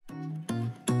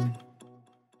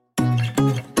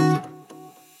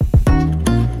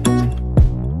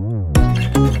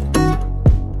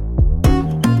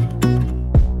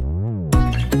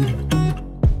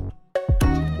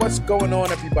going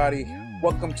on, everybody?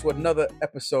 Welcome to another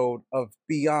episode of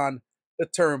Beyond the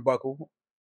Turnbuckle.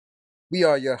 We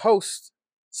are your hosts,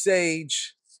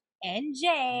 Sage and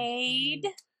Jade.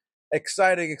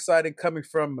 Exciting coming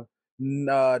from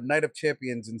Night of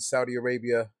Champions in Saudi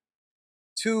Arabia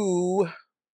to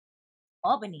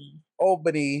Albany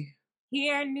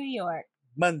here in New York.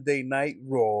 Monday Night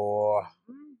Raw.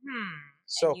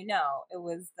 So, and it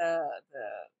was the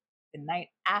night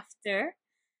after,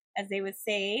 as they would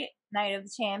say, Night of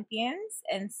the Champions,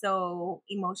 and so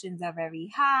emotions are very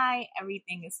high.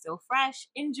 Everything is still fresh.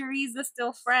 Injuries are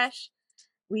still fresh.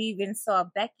 We even saw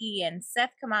Becky and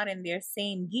Seth come out in their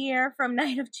same gear from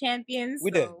Night of Champions.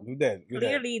 We did.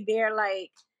 Clearly, they're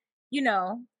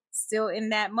still in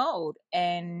that mode.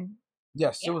 And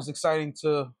yes, it was exciting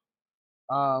to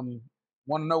want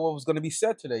to know what was going to be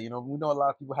said today. We know a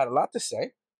lot of people had a lot to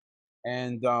say,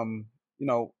 and I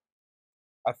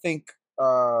think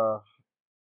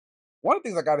one of the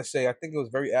things I got to say, I think it was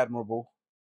very admirable.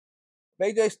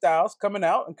 AJ Styles coming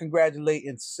out and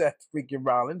congratulating Seth freaking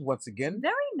Rollins once again.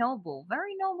 Very noble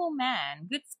man.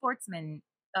 Good sportsman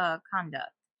conduct.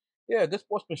 Yeah, good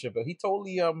sportsmanship. He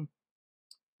totally he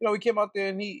came out there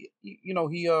and he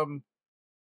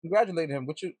congratulated him,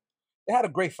 they had a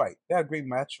great fight. They had a great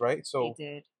match, right? So they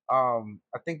did. I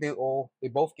think they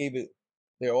both gave it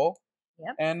their all.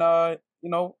 Yep. And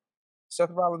Seth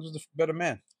Rollins was the better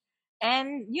man.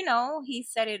 And, he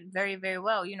said it very, very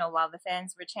well. While the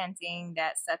fans were chanting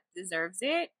that Seth deserves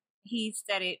it, he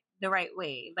said it the right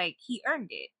way. Like, he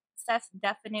earned it. Seth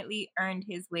definitely earned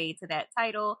his way to that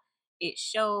title. It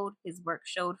showed. His work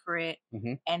showed for it.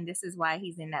 Mm-hmm. And this is why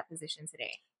he's in that position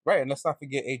today. Right. And let's not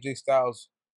forget AJ Styles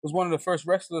was one of the first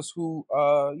wrestlers who,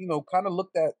 kind of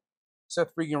looked at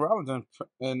Seth freaking Rollins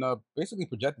and basically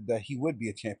projected that he would be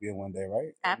a champion one day,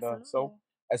 right? Absolutely. And, so,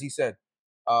 as he said,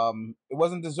 it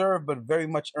wasn't deserved, but very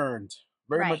much earned.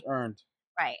 Very much earned.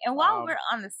 Right. And while we're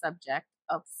on the subject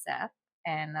of Seth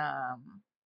and,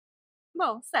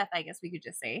 Seth, I guess we could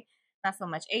just say, not so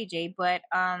much AJ, but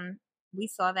we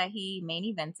saw that he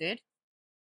main evented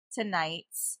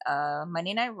tonight's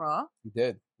Monday Night Raw. He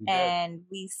did. And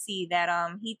we see that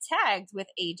he tagged with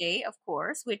AJ, of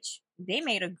course, which they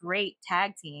made a great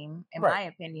tag team, in my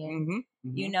opinion.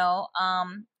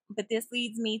 Mm-hmm. But this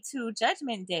leads me to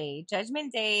Judgment Day.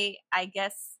 Judgment Day, I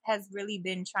guess, has really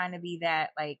been trying to be that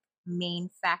main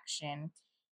faction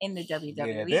in the WWE.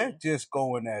 Yeah, they're just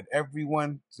going at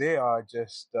everyone. They are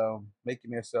just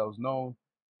making themselves known.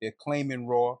 They're claiming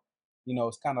Raw.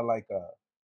 It's kind of like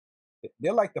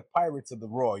they're like the pirates of the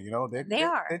Raw. They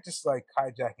are. They're just like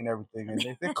hijacking everything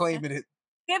and they're claiming it.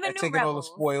 They're taking rebels. All the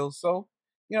spoils. So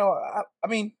I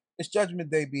mean, it's Judgment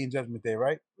Day being Judgment Day,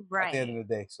 right? Right. At the end of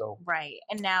the day, so right.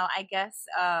 And now I guess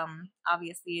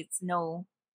obviously it's no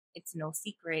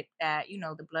secret that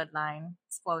the bloodline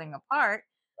is falling apart.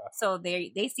 So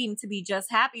they seem to be just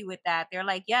happy with that. They're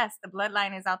like, yes, the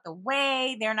bloodline is out the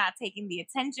way. They're not taking the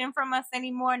attention from us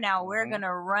anymore. Now we're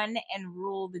gonna run and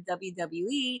rule the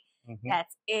WWE. Mm-hmm.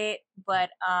 That's it. But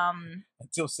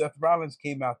until Seth Rollins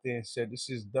came out there and said, "This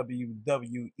is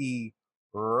WWE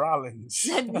Rollins."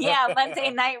 Yeah, Monday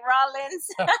Night Rollins.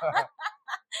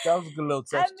 That was a good little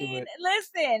touch to it.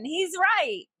 Listen, he's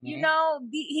right. Mm-hmm.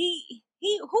 He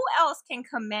who else can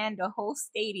command a whole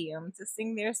stadium to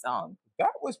sing their song?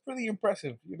 That was pretty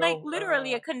impressive.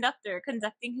 Literally a conductor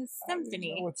conducting his symphony. I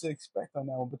didn't know what to expect on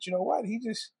that one, but you know what? He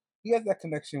has that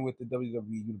connection with the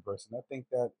WWE universe, and I think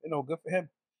that good for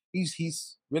him.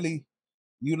 He's really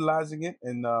utilizing it,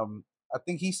 and I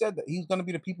think he said that he's going to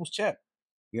be the people's champ.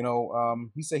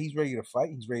 He said he's ready to fight,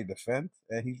 he's ready to defend,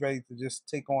 and he's ready to just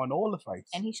take on all the fights.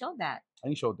 And he showed that.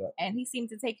 And he seemed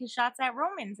to take his shots at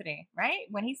Roman today, right?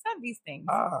 When he said these things.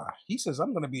 He says,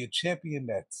 I'm going to be a champion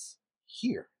that's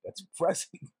here, that's present.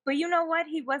 But you know what?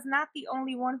 He was not the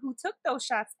only one who took those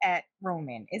shots at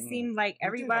Roman. It seemed like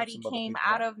everybody came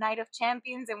out of Night of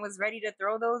Champions and was ready to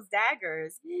throw those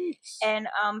daggers. Yes. And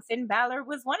Finn Balor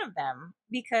was one of them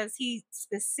because he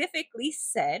specifically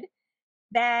said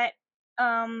that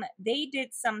they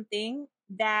did something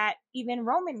that even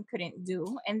Roman couldn't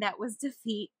do, and that was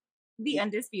defeat the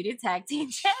undisputed tag team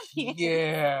champion.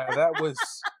 Yeah, that was,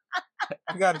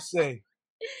 I gotta say,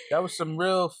 that was some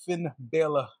real Finn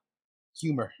Balor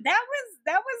humor. That was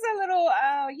a little,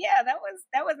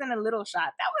 that wasn't a little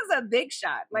shot. That was a big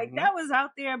shot. That was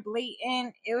out there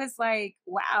blatant. It was like,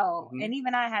 wow. Mm-hmm. And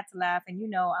even I had to laugh, and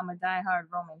I'm a diehard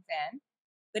Roman fan.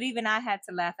 But even I had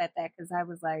to laugh at that because I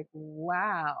was like,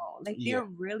 wow. They're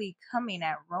really coming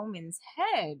at Roman's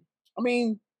head. I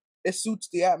mean, it suits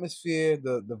the atmosphere,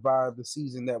 the vibe, the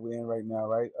season that we're in right now,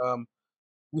 right?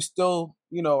 We're still,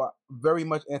 very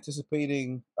much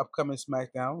anticipating upcoming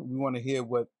SmackDown. We want to hear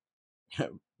what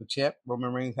the champ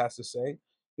Roman Reigns has to say.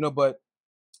 But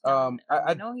We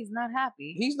I know he's not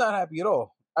happy. he's not happy at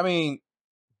all. I mean,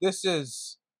 this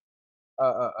is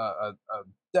a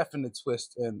definite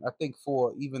twist, and I think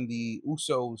for even the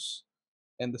Usos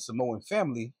and the Samoan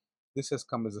family, this has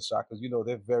come as a shock because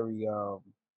they're very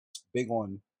big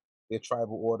on their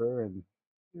tribal order and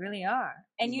You really are.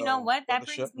 And you know what? That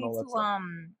brothership brings and me all that to stuff.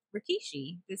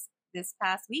 Rikishi this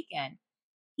past weekend.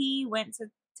 He went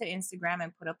to Instagram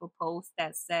and put up a post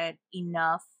that said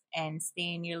enough and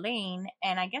stay in your lane.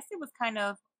 And I guess it was kind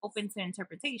of open to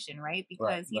interpretation, right? Right,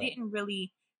 Because he right. didn't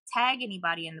really tag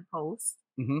anybody in the post.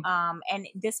 Mm-hmm. And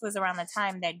this was around the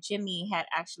time that Jimmy had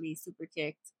actually super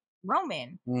kicked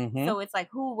Roman. Mm-hmm. So it's like,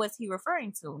 who was he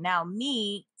referring to? Now,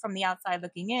 me from the outside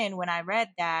looking in, when I read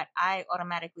that, I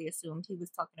automatically assumed he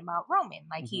was talking about Roman.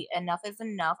 Like, Mm-hmm. enough is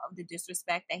enough of the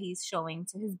disrespect that he's showing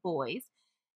to his boys.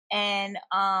 And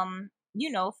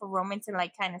for Roman to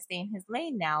like kind of stay in his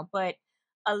lane now. But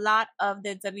a lot of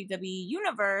the WWE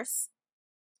universe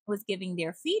was giving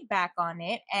their feedback on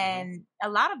it, Mm-hmm. and a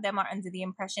lot of them are under the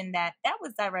impression that that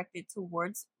was directed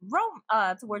towards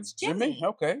towards Jimmy, Jimmy.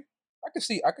 okay. I can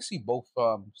see both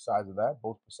sides of that,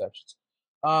 both perceptions.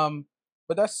 Um,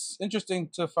 but that's interesting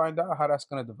to find out how that's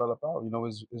going to develop out.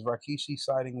 Is Rikishi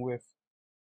siding with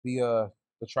the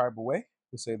tribal way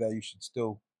to say that you should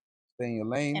still stay in your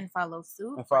lane And follow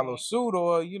suit, and follow right? suit,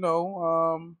 or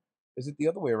is it the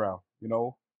other way around?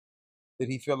 Did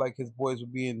he feel like his boys were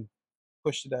being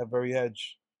pushed to that very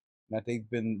edge, and that they've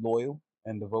been loyal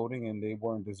and devoting, and they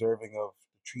weren't deserving of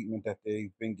the treatment that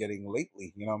they've been getting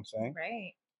lately? You know what I'm saying?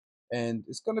 Right. And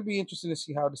it's going to be interesting to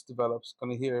see how this develops.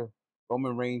 Going to hear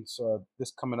Roman Reigns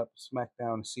this coming up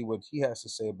SmackDown and see what he has to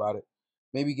say about it.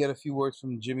 Maybe get a few words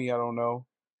from Jimmy. I don't know,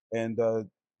 and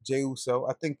Jey Uso.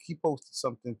 I think he posted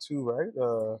something too,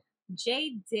 right?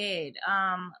 Jay did.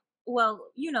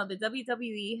 The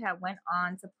WWE had went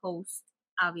on to post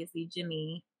obviously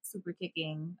Jimmy super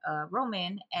kicking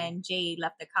Roman, and Jay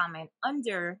left a comment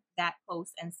under that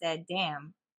post and said,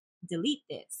 "Damn, delete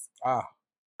this." Ah.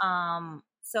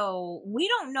 So we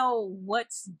don't know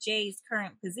what's Jay's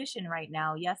current position right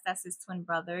now. Yes, that's his twin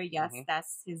brother. Yes, Mm-hmm.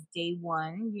 that's his day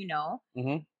one.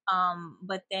 Mm-hmm.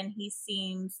 But then he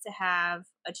seems to have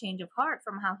a change of heart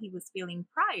from how he was feeling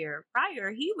prior.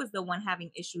 Prior, he was the one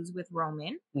having issues with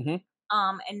Roman. Mm-hmm.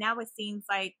 And now it seems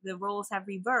like the roles have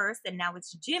reversed, and now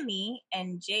it's Jimmy,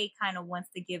 and Jay kind of wants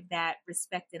to give that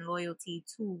respect and loyalty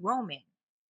to Roman.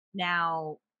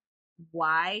 Now,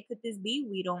 why could this be?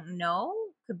 We don't know.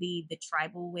 Could be the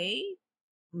tribal way,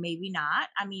 maybe not.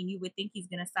 I mean, you would think he's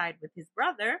going to side with his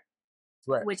brother,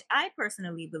 Right. which I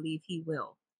personally believe he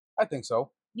will. I think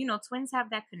so. Twins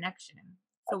have that connection.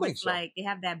 I So think it's so. like they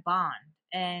have that bond.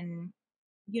 And,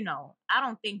 I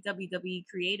don't think WWE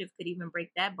Creative could even break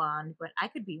that bond, but I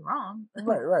could be wrong.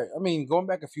 Right. Right. I mean, going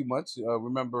back a few months,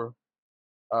 remember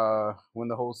when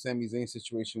the whole Sami Zayn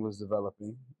situation was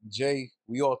developing,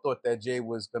 we all thought that Jay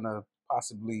was gonna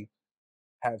possibly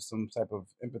have some type of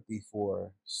empathy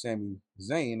for Sami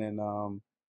Zayn, and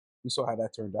we saw how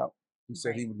that turned out. He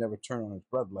said he Right. would never turn on his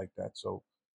brother like that, so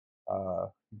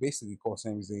he basically called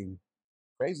Sami Zayn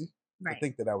crazy to Right.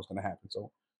 think that was going to happen.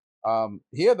 So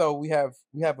here though we have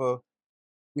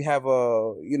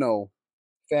a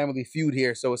family feud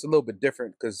here, so it's a little bit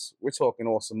different because we're talking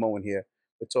all Samoan here.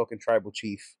 We're talking tribal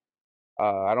chief.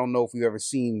 I don't know if we've ever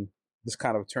seen this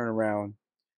kind of turnaround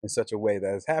in such a way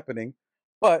that is happening,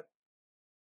 but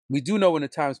we do know in the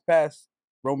times past,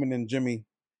 Roman and Jimmy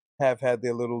have had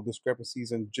their little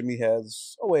discrepancies, and Jimmy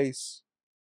has always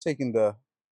taken the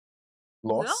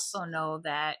We loss. also know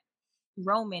that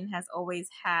Roman has always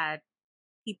had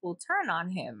people turn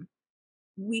on him.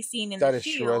 We seen in the That is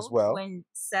true as Shield well. when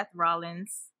Seth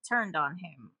Rollins turned on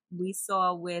him. We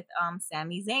saw with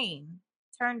Sami Zayn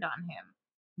turned on him.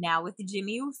 Now with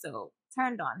Jimmy Uso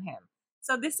turned on him.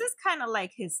 So this is kind of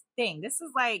like his thing. This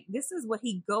is what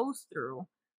he goes through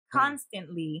Mm.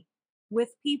 constantly with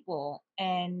people,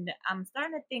 and I'm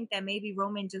starting to think that maybe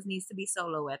Roman just needs to be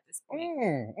solo at this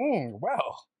point.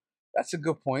 Wow, that's a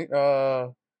good point. I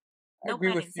No agree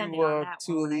pun with intended you on that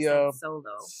to one when I the said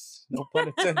solo. no pun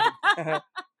intended.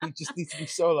 He just needs to be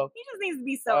solo. He just needs to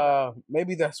be solo.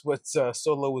 Maybe that's what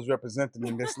Solo was representing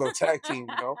in this little tag team.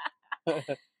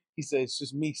 He said it's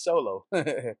just me solo.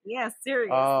 Yeah,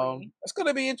 seriously. It's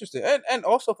gonna be interesting, and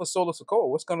also for Solo Sokoa,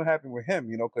 what's gonna happen with him?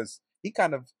 Because he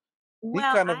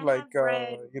Well, kind of I have like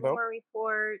read rumor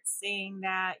reports saying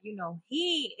that,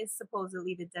 he is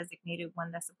supposedly the designated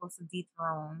one that's supposed to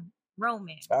dethrone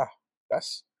Roman. ah,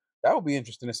 that would be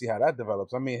interesting to see how that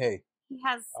develops. I mean, hey, He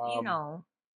has, um,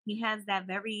 He has that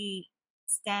very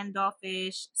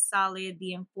standoffish, solid,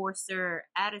 the enforcer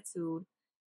attitude.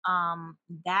 Um,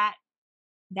 that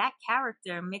that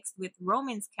character mixed with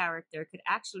Roman's character could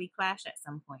actually clash at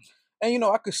some point. And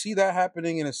I could see that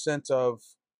happening in a sense of,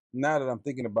 now that I'm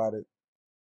thinking about it,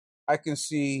 I can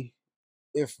see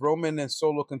if Roman and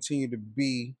Solo continue to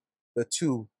be the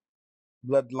two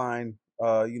bloodline,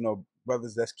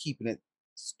 brothers that's keeping it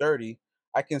sturdy,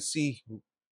 I can see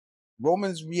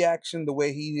Roman's reaction the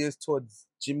way he is towards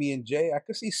Jimmy and Jay. I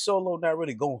could see Solo not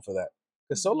really going for that,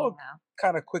 because Solo Yeah,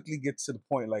 kind of quickly gets to the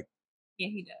point, like, yeah,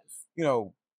 he does.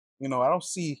 I don't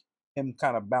see him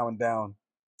kind of bowing down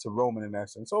to Roman in that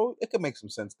sense. So it could make some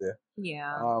sense there.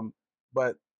 Yeah,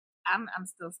 But I'm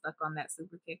still stuck on that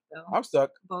super kick though. I'm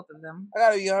stuck. Both of them. I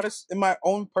gotta be honest. In my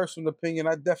own personal opinion,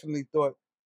 I definitely thought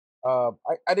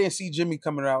I didn't see Jimmy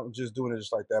coming out and just doing it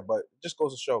just like that. But it just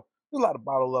goes to show there's a lot of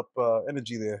bottled up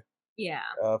energy there Yeah.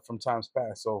 from times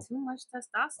past. So Too much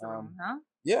testosterone, huh?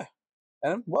 yeah,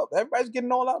 and well, everybody's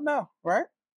getting all out now, right?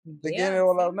 They're Yeah, getting it it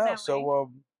all out seems now. that way.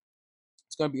 So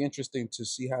it's gonna be interesting to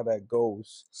see how that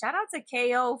goes. Shout out to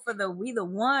KO for the We the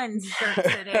Ones shirt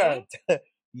today.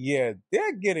 Yeah,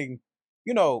 they're getting,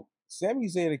 Sami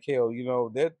Zayn and KO,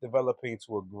 they're developing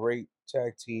to a great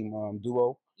tag team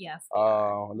duo. Yes, they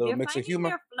are. A little They're mix of finding humor,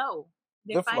 their flow.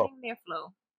 They're good flow, finding their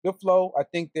flow. good flow. I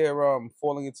think they're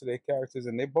falling into their characters,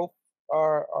 and they both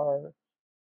are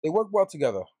they work well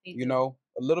together. They do.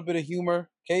 A little bit of humor.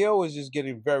 KO is just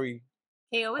getting very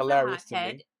KO is the hilarious to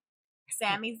hothead. me.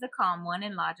 Sammy's the calm one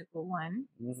and logical one.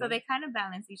 So they kind of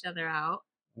balance each other out.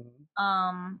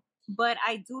 Mm-hmm. But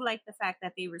I do like the fact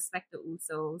that they respect the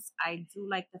Usos. I do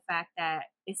like the fact that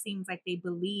it seems like they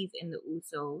believe in the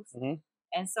Usos. Mm-hmm.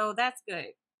 And so that's good.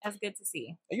 That's good to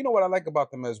see. And you know what I like about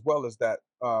them as well is that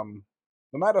no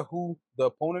matter who the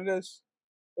opponent is,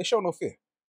 they show no fear.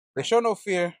 They show no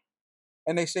fear,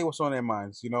 and they say what's on their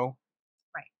minds,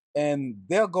 Right. And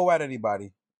they'll go at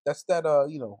anybody. That's that,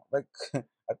 like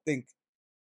I think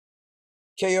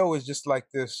KO is just like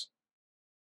this,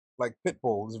 like pit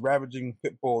bull, this ravaging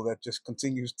pit bull that just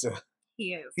continues to.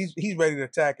 He is. He's ready to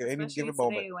attack at any Especially given today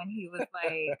moment. when he was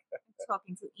like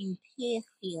talking to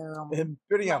Imperium.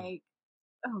 Imperium. Like,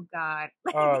 oh God.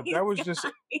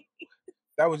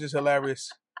 That was just hilarious.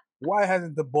 Why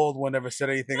hasn't the bald one ever said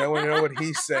anything? I want to know what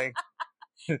he's saying.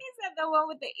 He said the one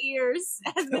with the ears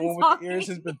has The been one with talking. the ears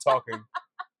has been talking.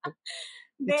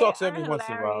 He They talks are every once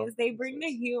in a while. hilarious. They bring the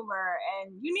humor,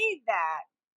 and you need that.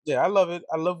 Yeah, I love it.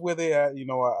 I love where they at.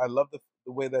 I love the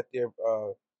way that they're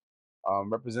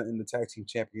representing the tag team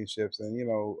championships,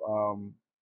 and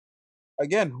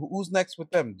again, who's next with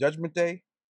them? Judgment Day,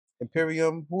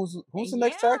 Imperium. Who's the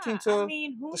next tag team I to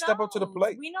mean, who step up knows? to the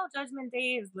plate? We know Judgment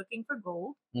Day is looking for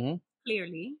gold. Mm-hmm.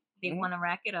 Clearly, they Mhm. want to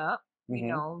rack it up. We Mhm.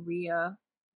 know Rhea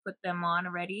put them on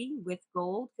already with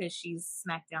gold because she's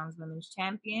SmackDown's women's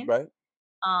champion. Right.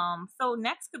 So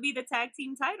next could be the tag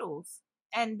team titles.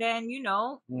 And then, we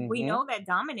know that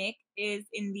Dominic is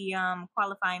in the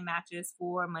qualifying matches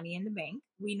for Money in the Bank.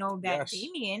 We know that Yes.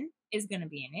 Damien is going to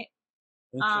be in it.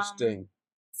 Interesting.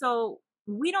 So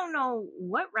we don't know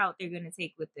what route they're going to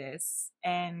take with this,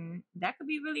 and that could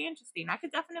be really interesting. I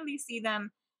could definitely see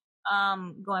them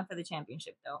going for the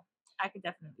championship, though. I could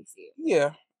definitely see it.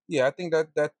 Yeah. I think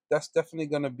that's definitely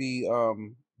going to be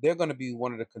they're going to be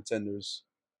one of the contenders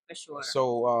For sure.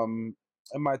 So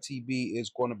MITB is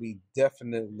going to be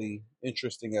definitely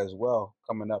interesting as well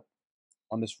coming up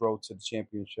on this road to the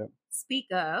championship. Speak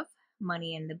of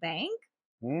Money in the Bank,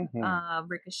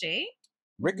 Ricochet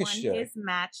won his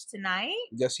match tonight.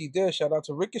 Yes, he did. Shout out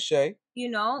to Ricochet.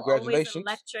 Always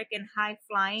electric and high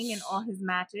flying in all his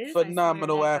matches.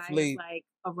 Phenomenal athlete. Like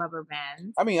a rubber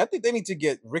band. I mean, I think they need to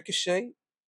get Ricochet,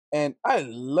 and I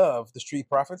love the Street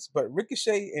Profits, but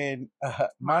Ricochet and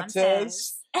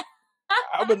Montez.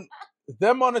 I would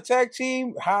them on the tag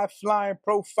team, high flying,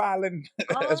 profiling,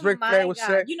 as Ric Flair would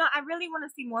say. I really want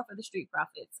to see more for the Street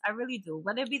Profits. I really do.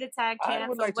 Whether it be the tag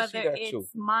champs or whether it's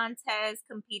Montez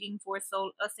competing for a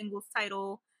singles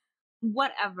title,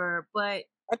 whatever. But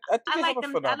I like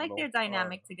them. I like their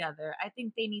dynamic together. I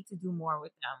think they need to do more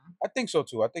with them. I think so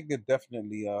too. I think they're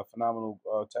definitely a phenomenal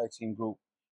tag team group,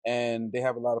 and they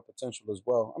have a lot of potential as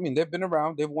well. I mean, they've been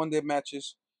around. They've won their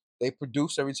matches. They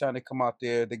produce every time they come out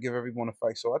there. They give everyone a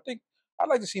fight. So I think I'd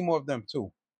like to see more of them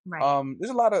too. Right.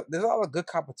 There's a lot of good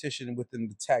competition within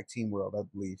the tag team world, I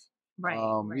believe. Right.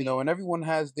 And everyone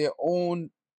has their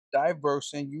own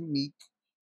diverse and unique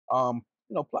plot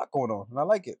going on. And I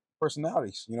like it.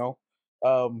 Personalities,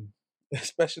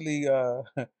 especially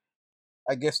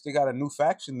I guess they got a new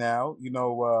faction now,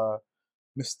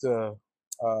 Mr.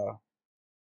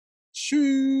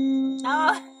 Shoo.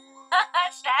 Oh,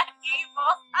 Shad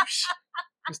Gable.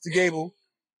 Mr. Gable.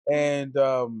 And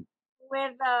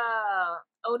with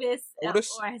Otis,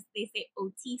 Otis? or as they say,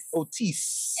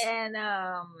 Otis. And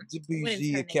what is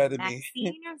DBG her Academy. name?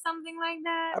 Maxine or something like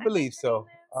that? I believe so.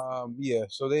 Yeah,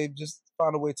 so they just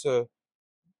found a way to,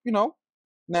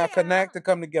 now connect to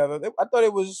come together. I thought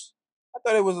it was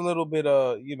a little bit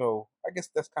I guess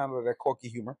that's kind of that quirky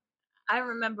humor. I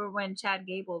remember when Chad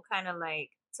Gable kind of like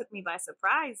took me by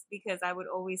surprise, because I would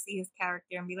always see his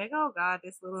character and be like, oh God,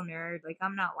 this little nerd, like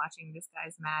I'm not watching this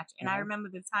guy's match. And I remember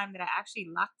the time that I actually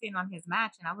locked in on his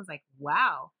match and I was like,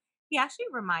 wow, he actually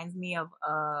reminds me of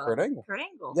Kurt Angle. Kurt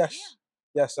Angle. Yes.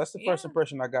 Yeah. Yes, that's the first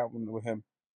impression I got with him.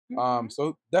 Mm-hmm.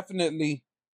 So definitely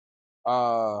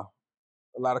a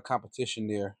lot of competition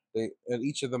there. And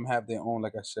each of them have their own,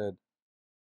 like I said,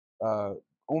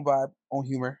 own vibe, own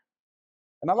humor.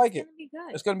 And I like it.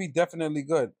 It's gonna be definitely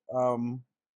good.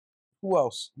 Who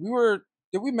else?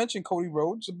 Did we mention Cody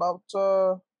Rhodes about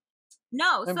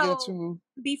No, him so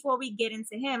before we get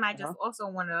into him, I just also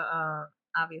want to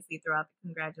obviously throw out the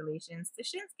congratulations to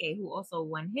Shinsuke, who also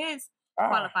won his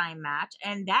qualifying match,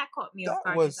 and that caught me off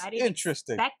guard because I didn't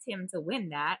expect him to win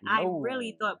that. No. I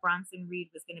really thought Bronson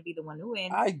Reed was going to be the one to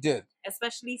win. I did,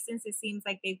 especially since it seems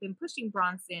like they've been pushing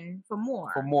Bronson for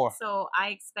more. So I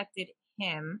expected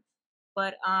him.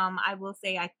 But I will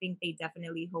say I think they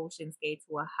definitely hold Shinsuke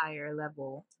to a higher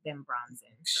level than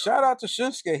Bronson. So. Shout out to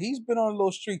Shinsuke. He's been on a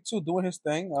little streak too, doing his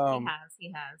thing.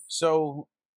 He has. So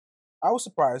I was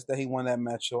surprised that he won that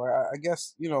match. So I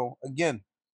guess, again,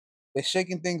 they're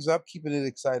shaking things up, keeping it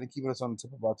exciting, keeping us on the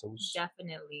tip of our toes.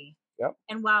 Definitely. Yep.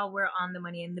 And while we're on the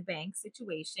Money in the Bank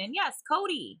situation, yes,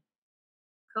 Cody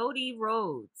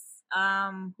Rhodes,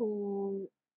 who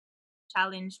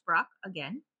challenged Brock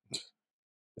again.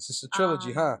 This is a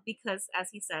trilogy, huh? Because, as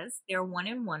he says, they're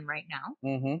 1-1 right now.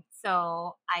 Mm-hmm.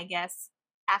 So I guess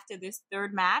after this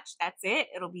third match, that's it.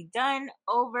 It'll be done,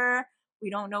 over. We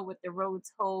don't know what the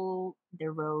roads hold.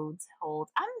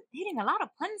 I'm hitting a lot of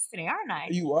puns today, aren't I?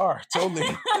 You are, totally.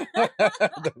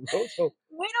 The roads hold.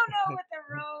 We don't know what the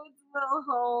roads will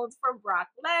hold for Brock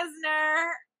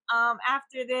Lesnar.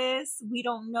 After this, we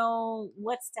don't know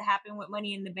what's to happen with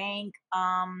Money in the Bank.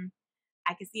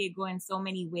 I could see it going so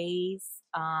many ways.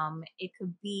 It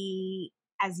could be,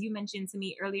 as you mentioned to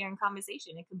me earlier in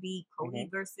conversation, it could be Cody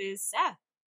versus Seth.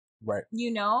 Right.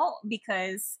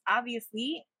 Because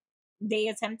obviously they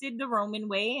attempted the Roman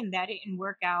way and that didn't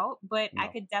work out. But I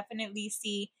could definitely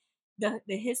see the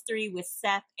history with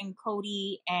Seth and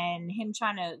Cody and him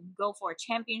trying to go for a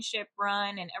championship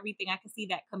run and everything. I could see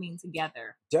that coming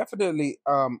together. Definitely.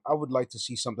 I would like to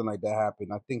see something like that happen.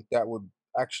 I think that would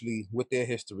actually, with their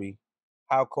history,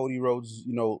 how Cody Rhodes,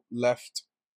 left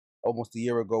almost a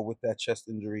year ago with that chest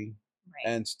injury,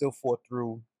 and still fought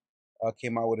through,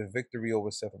 came out with a victory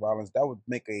over Seth Rollins. That would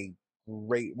make a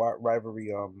great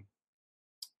rivalry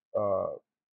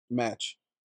match.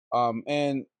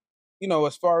 And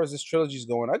as far as this trilogy is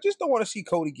going, I just don't want to see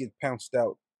Cody get pounced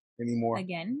out anymore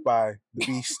again by the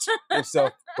Beast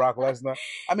himself, Brock Lesnar.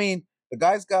 I mean, the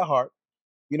guy's got heart.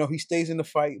 He stays in the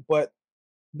fight, but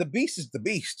the Beast is the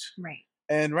Beast, right?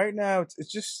 And right now,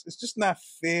 it's just not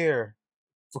fair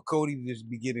for Cody to just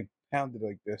be getting pounded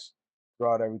like this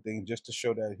throughout everything, just to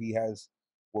show that he has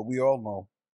what we all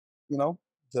know,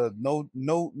 the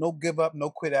no give up, no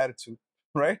quit attitude,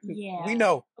 right? Yeah, we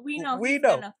know he's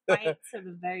gonna fight to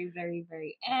the very, very,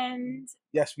 very end.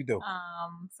 Yes, we do.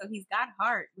 So he's got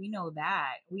heart. We know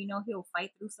that. We know he'll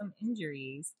fight through some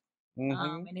injuries.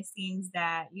 And it seems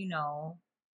that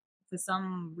for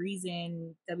some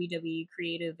reason, WWE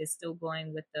Creative is still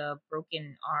going with the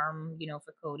broken arm,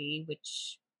 for Cody,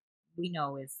 which we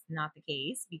know is not the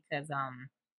case because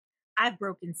I've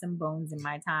broken some bones in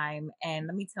my time. And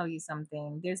let me tell you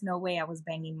something. There's no way I was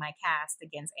banging my cast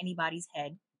against anybody's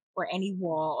head or any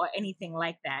wall or anything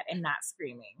like that and not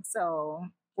screaming. So,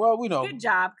 well, we know. Good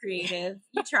job, Creative.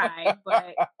 You tried,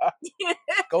 but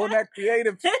going that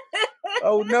creative.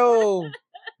 Oh no.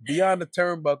 Beyond the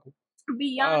turnbuckle.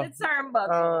 Beyond the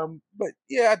turnbuckle. But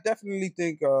yeah, I definitely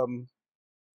think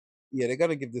they're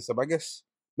gonna give this up. I guess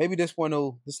maybe this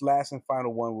last and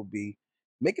final one will be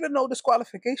make it a no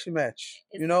disqualification match.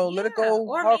 Let it go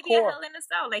or hardcore. Maybe a Hell in a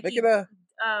Cell, like make it a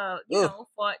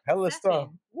fought Hell in a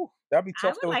Cell. That'd be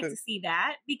tough. I would like to see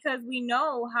that because we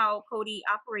know how Cody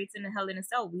operates in a Hell in a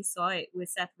Cell. We saw it with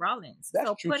Seth Rollins. That's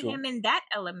so true, put him in that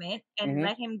element and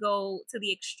let him go to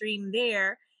the extreme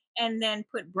there. and then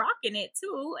put Brock in it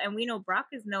too. And we know Brock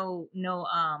is no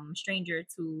stranger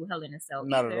to Hell in a Cell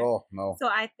Not at either. all. No. So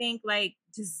I think like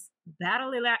just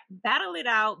battle it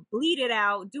out, bleed it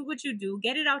out, do what you do,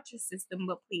 get it out your system.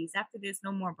 But please, after this,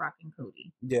 no more Brock and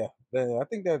Cody. Yeah, I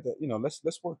think that,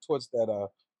 let's work towards that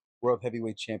world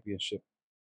heavyweight championship.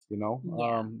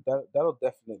 Yeah. That'll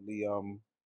definitely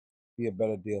be a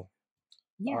better deal.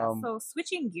 Yeah. So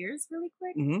switching gears really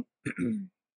quick. Mhm.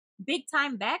 Big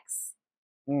time Bex.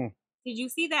 Mm, Did you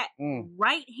see that mm.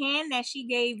 right hand that she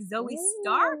gave Zoe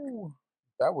Stark? Ooh,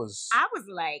 that was. I was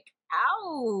like,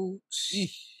 ouch.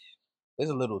 Eesh. There's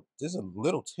a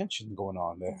little tension going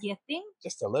on there. You think?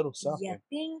 Just a little You something.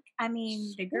 think? I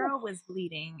mean, the Oof. girl was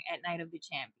bleeding at Night of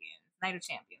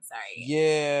Champions, sorry.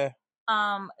 Yeah.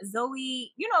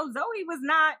 Zoe, Zoe was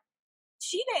not,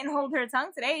 she didn't hold her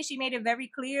tongue today. She made it very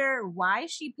clear why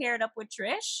she paired up with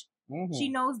Trish. Mhm. She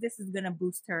knows this is going to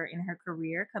boost her in her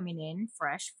career coming in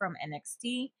fresh from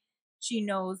NXT. She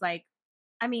knows, like,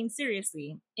 I mean,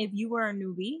 seriously, if you were a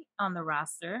newbie on the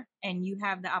roster and you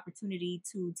have the opportunity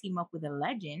to team up with a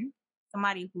legend,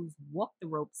 somebody who's walked the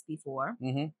ropes before,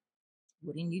 Mhm.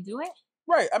 wouldn't you do it?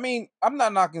 Right. I mean, I'm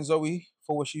not knocking Zoe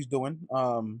for what she's doing.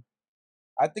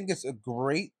 I think it's a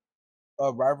great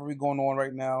rivalry going on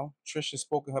right now. Trish has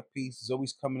spoken her piece.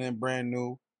 Zoe's coming in brand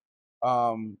new.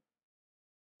 Um,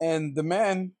 and the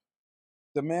man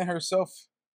herself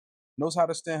knows how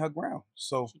to stand her ground.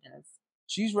 So She does.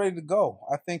 she's ready to go.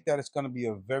 I think that it's going to be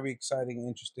a very exciting,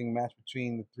 interesting match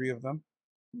between the three of them.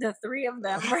 The three of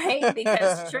them, right?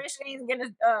 Because Trish ain't gonna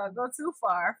go too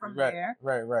far from there.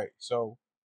 Right. So,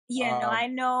 Yeah, no, I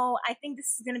know. I think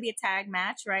this is gonna be a tag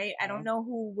match, right? I don't know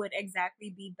who would exactly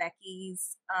be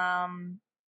Becky's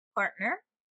partner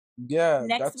yeah,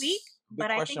 next that's week, big but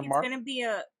I think question it's mark. gonna be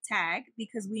a tag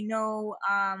because we know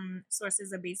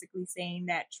sources are basically saying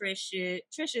that Trish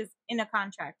is in a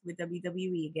contract with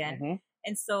WWE again. Mm-hmm.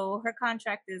 And so her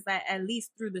contract is at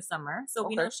least through the summer. So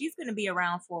we know she's going to be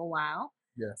around for a while.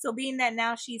 Yeah. So being that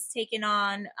now she's taken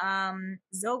on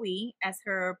Zoe as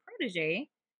her protege,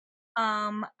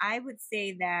 I would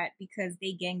say that because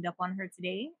they ganged up on her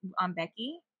today on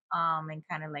Becky, and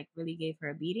kind of like really gave her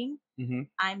a beating,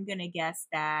 I'm gonna guess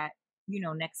that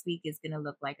next week is gonna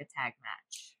look like a tag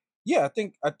match. Yeah, I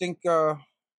think they're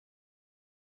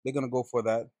gonna go for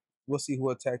that. We'll see who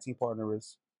a tag team partner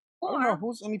is. I don't know Or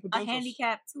who's any a potential.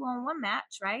 handicap 2-on-1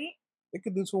 match, right? They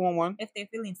could do 2-on-1 If they're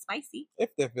feeling spicy.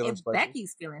 if they're feeling spicy.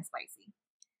 Becky's feeling spicy.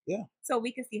 Yeah. So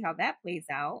we can see how that plays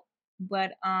out.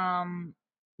 But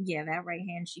yeah, that right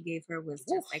hand she gave her was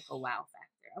just like a wow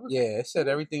factor. I was Yeah, like, it said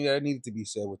everything that needed to be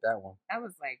said with that one. I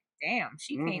was like, damn,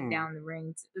 she came down to the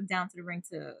ring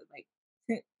to like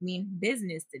mean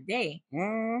business today.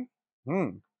 You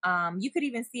could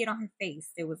even see it on her face.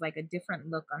 There was like a different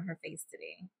look on her face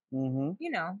today.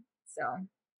 So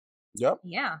Yep.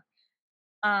 yeah.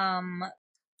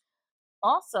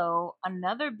 Also,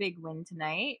 another big win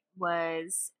tonight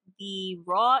was the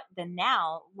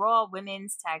now Raw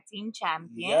Women's Tag Team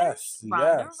Champions,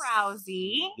 Ronda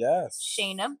Rousey,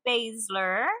 Shayna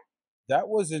Baszler. That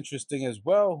was interesting as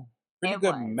well. Pretty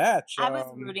good match. I was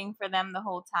rooting for them the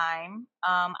whole time.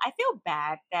 I feel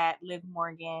bad that Liv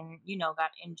Morgan, got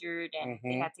injured and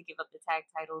they had to give up the tag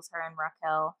titles, her and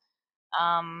Raquel.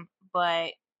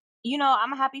 But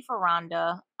I'm happy for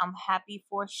Ronda. I'm happy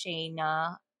for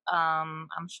Shayna.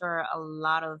 I'm sure a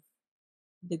lot of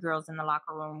the girls in the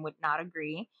locker room would not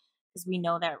agree because we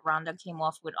know that Ronda came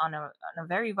off on a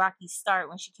very rocky start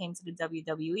when she came to the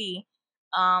WWE.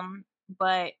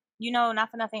 But not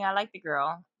for nothing, I like the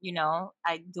girl.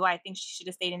 I think she should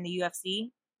have stayed in the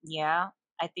UFC. Yeah,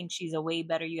 I think she's a way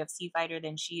better UFC fighter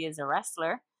than she is a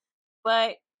wrestler.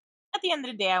 But at the end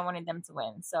of the day, I wanted them to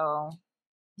win. So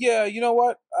yeah, you know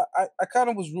what? I kind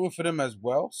of was rooting for them as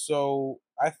well. So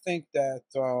I think that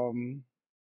it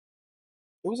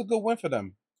was a good win for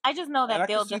them. I just know that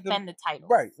they'll defend the title.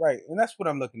 Right. And that's what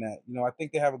I'm looking at. I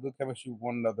think they have a good chemistry with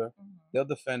one another. They'll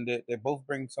defend it. They both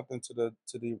bring something to the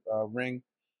ring,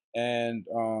 and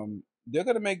they're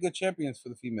gonna make good champions for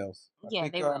the females.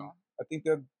 They will. I think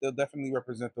they'll definitely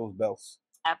represent those belts.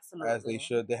 Absolutely. As they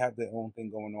should. They have their own thing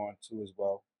going on too as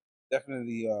well.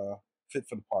 Definitely fit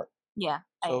for the part. Yeah,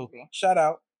 I agree. Shout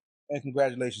out and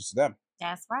congratulations to them.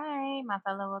 That's right, my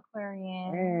fellow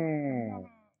Aquarian.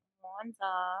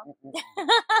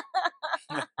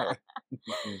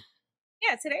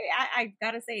 Yeah, today I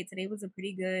gotta say today was a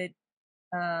pretty good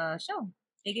show.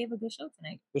 They gave a good show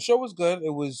tonight. The show was good.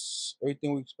 It was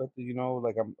everything we expected.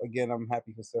 Like I'm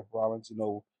happy for Seth Rollins.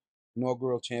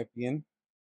 Inaugural champion.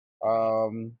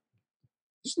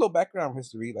 Just a little background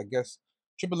history. I guess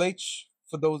Triple H,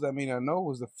 for those that may not know,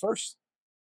 was the first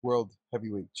world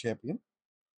heavyweight champion,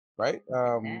 right?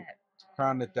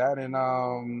 Crowned at that, and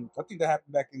I think that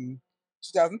happened back in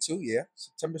 2002. Yeah,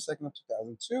 September 2nd of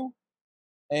 2002,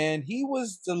 and he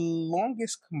was the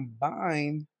longest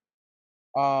combined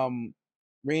um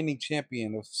reigning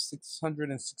champion of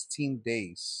 616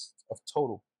 days of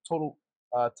total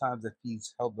times that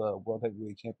he's held the world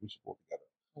heavyweight championship altogether.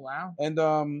 Wow.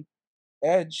 And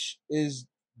Edge has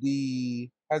the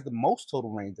most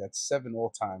total reigns at 7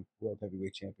 all-time world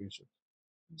heavyweight championships.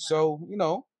 Wow. So,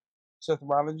 Seth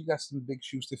Rollins, you got some big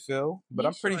shoes to fill, but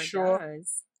I'm pretty sure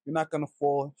you're not going to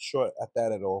fall short at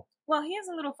that at all. Well, here's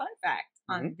a little fun fact.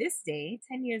 On this day,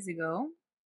 10 years ago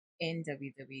in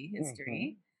WWE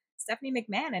history, Stephanie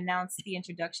McMahon announced the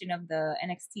introduction of the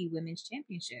NXT Women's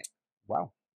Championship.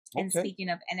 Wow. Okay. And speaking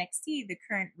of NXT, the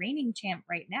current reigning champ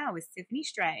right now is Tiffany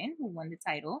Stratton, who won the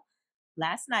title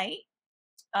last night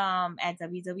at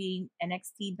WWE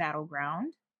NXT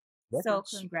Battleground. So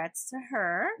congrats to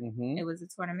her. It was a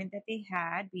tournament that they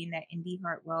had, being that Indy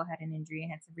Hartwell had an injury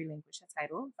and had to relinquish the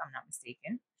title, if I'm not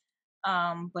mistaken.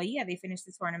 But yeah, they finished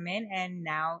the tournament, and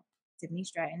now Tiffany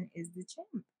Stratton is the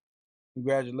champ.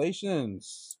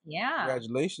 Congratulations. Yeah.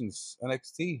 Congratulations,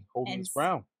 NXT, holding its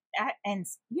ground. And,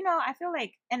 I feel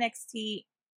like NXT,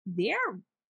 their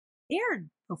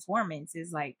performance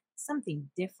is like something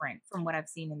different from what I've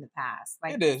seen in the past.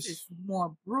 Like, this is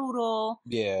more brutal.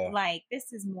 Yeah. Like,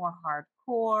 this is more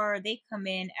hardcore. They come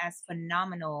in as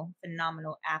phenomenal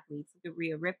athletes. Look at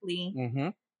Rhea Ripley.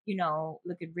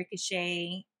 Look at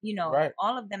Ricochet. Right.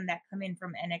 All of them that come in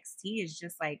from NXT is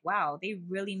just like, wow, they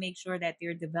really make sure that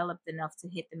they're developed enough to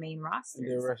hit the main rosters.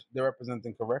 And they're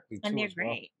representing correctly too. And they're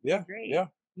great. Well. Yeah. They're great. Yeah.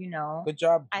 Good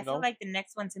job. I feel like the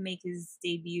next one to make his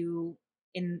debut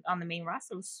on the main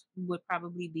roster would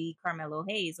probably be Carmelo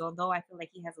Hayes, although I feel like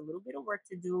he has a little bit of work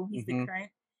to do. He's the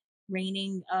current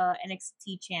reigning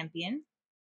NXT champion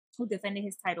who defended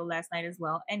his title last night as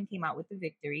well and came out with the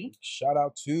victory. Shout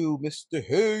out to Mr.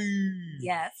 Hayes.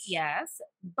 Yes.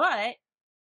 But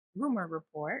rumor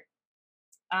report,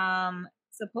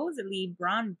 supposedly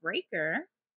Braun Breaker,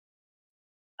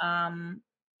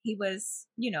 he was,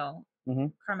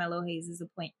 Carmelo Hayes'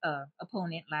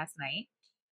 opponent last night.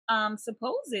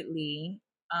 Supposedly,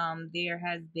 there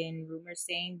has been rumors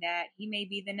saying that he may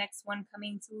be the next one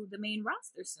coming to the main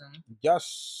roster soon.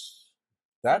 Yes.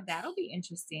 So that'll be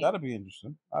interesting. That'll be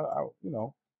interesting.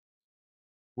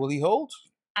 Will he hold?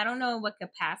 I don't know what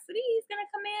capacity he's gonna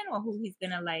come in or who he's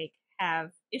gonna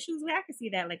have issues with. I could see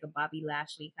that like a Bobby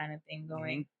Lashley kind of thing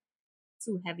going.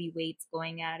 Two heavyweights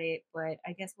going at it, but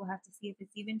I guess we'll have to see if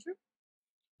it's even true.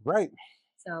 Right.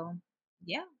 So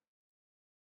yeah.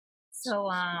 So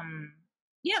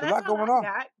that's a lot going on.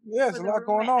 Yeah, it's a lot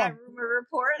going on. That rumor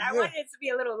report. I wanted it to be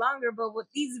a little longer, but with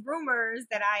these rumors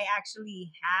that I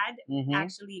actually had,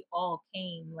 actually all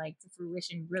came to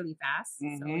fruition really fast. So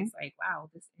it's like,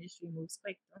 wow, this industry moves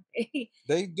quick, don't they?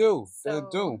 They do. So, they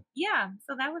do. Yeah.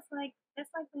 So that's my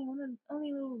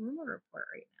only little rumor report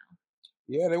right now.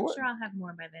 Yeah, they were. I'm sure I'll have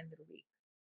more by the end of the week.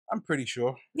 I'm pretty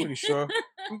sure. We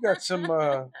got some.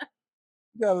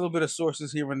 We got a little bบof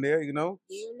sources here and there, You know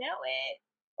it.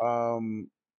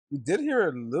 We did hear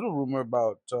a little rumor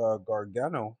about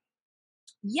Gargano.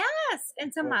 Yes,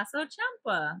 and Tommaso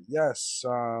Ciampa. Yes,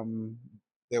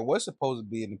 there was supposed to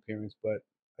be an appearance, but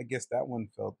I guess that one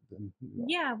fell.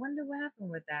 Yeah, I wonder what happened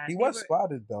with that. He was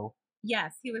spotted though.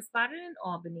 Yes, he was spotted in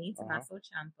Albany, Tommaso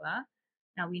Ciampa.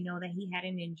 Now we know that he had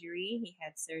an injury, he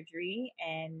had surgery,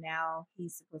 and now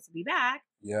he's supposed to be back.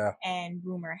 Yeah. And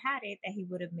rumor had it that he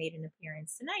would have made an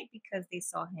appearance tonight because they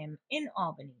saw him in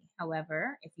Albany.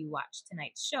 However, if you watch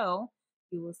tonight's show,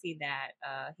 you will see that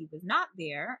he was not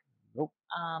there. Nope.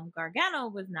 Gargano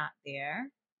was not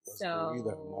there. Wasn't there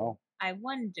either, no. I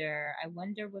wonder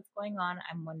what's going on.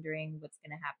 I'm wondering what's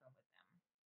going to happen with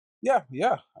them.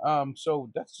 Yeah.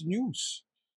 So that's the news.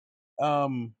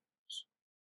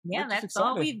 Yeah, that's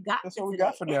all we've got. That's all we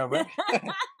got for now, right?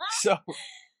 So,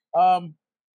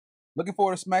 looking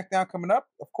forward to SmackDown coming up.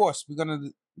 Of course, we're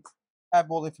gonna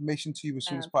have all the information to you as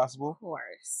soon as possible. Of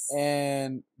course.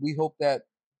 And we hope that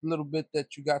little bit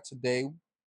that you got today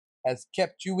has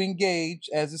kept you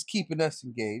engaged, as it's keeping us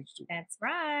engaged. That's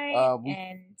right.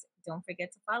 And don't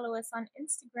forget to follow us on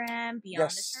Instagram,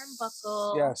 Beyond the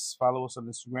Turnbuckle. Yes, follow us on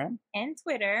Instagram and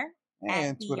Twitter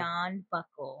at Beyond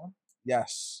Buckle.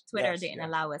 Yes. Twitter didn't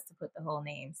allow us to put the whole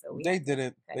name, so they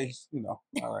didn't. They,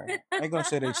 all right. I ain't gonna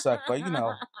say they suck, but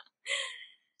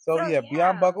So yeah,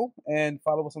 Beyond Buckle, and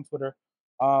follow us on Twitter.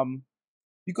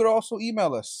 You could also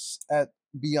email us at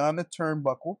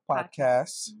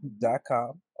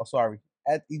beyondtheturnbucklepodcast.com. Oh, sorry,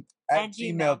 at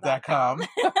gmail.com.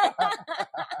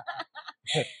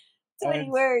 Too many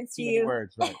words to Too many you.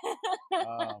 words, right?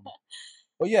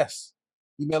 But yes,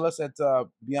 email us at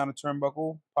Beyond the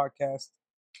Turnbuckle podcast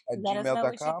at Let us know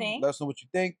what you gmail.com. think. Let us know what you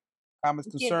think, comments,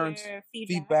 Give concerns, your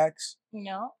feedback. feedbacks,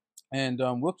 And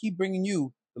we'll keep bringing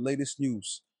you the latest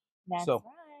news. that's So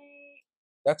right.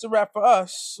 that's a wrap for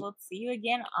us. We'll see you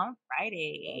again on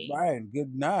Friday. All right.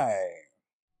 Good night.